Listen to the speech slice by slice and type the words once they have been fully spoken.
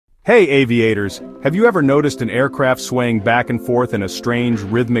Hey aviators, have you ever noticed an aircraft swaying back and forth in a strange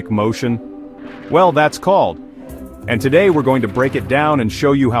rhythmic motion? Well, that's called. And today we're going to break it down and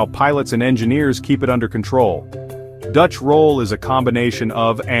show you how pilots and engineers keep it under control. Dutch roll is a combination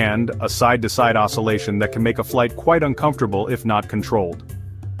of and a side-to-side oscillation that can make a flight quite uncomfortable if not controlled.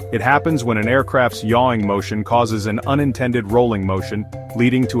 It happens when an aircraft's yawing motion causes an unintended rolling motion,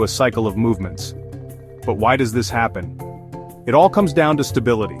 leading to a cycle of movements. But why does this happen? It all comes down to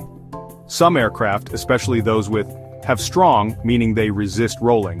stability. Some aircraft, especially those with, have strong, meaning they resist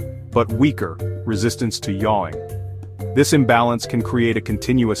rolling, but weaker, resistance to yawing. This imbalance can create a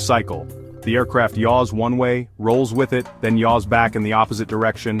continuous cycle. The aircraft yaws one way, rolls with it, then yaws back in the opposite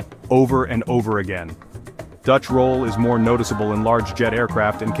direction, over and over again. Dutch roll is more noticeable in large jet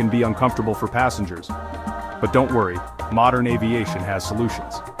aircraft and can be uncomfortable for passengers. But don't worry, modern aviation has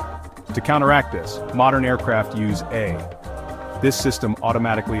solutions. To counteract this, modern aircraft use A. This system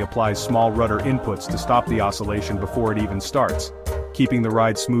automatically applies small rudder inputs to stop the oscillation before it even starts, keeping the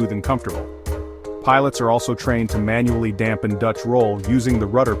ride smooth and comfortable. Pilots are also trained to manually dampen Dutch roll using the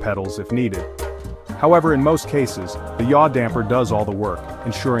rudder pedals if needed. However, in most cases, the yaw damper does all the work,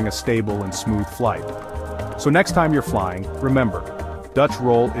 ensuring a stable and smooth flight. So next time you're flying, remember, Dutch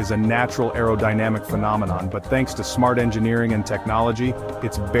roll is a natural aerodynamic phenomenon, but thanks to smart engineering and technology,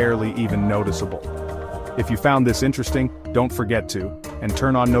 it's barely even noticeable. If you found this interesting, don't forget to, and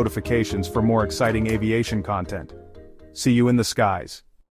turn on notifications for more exciting aviation content. See you in the skies.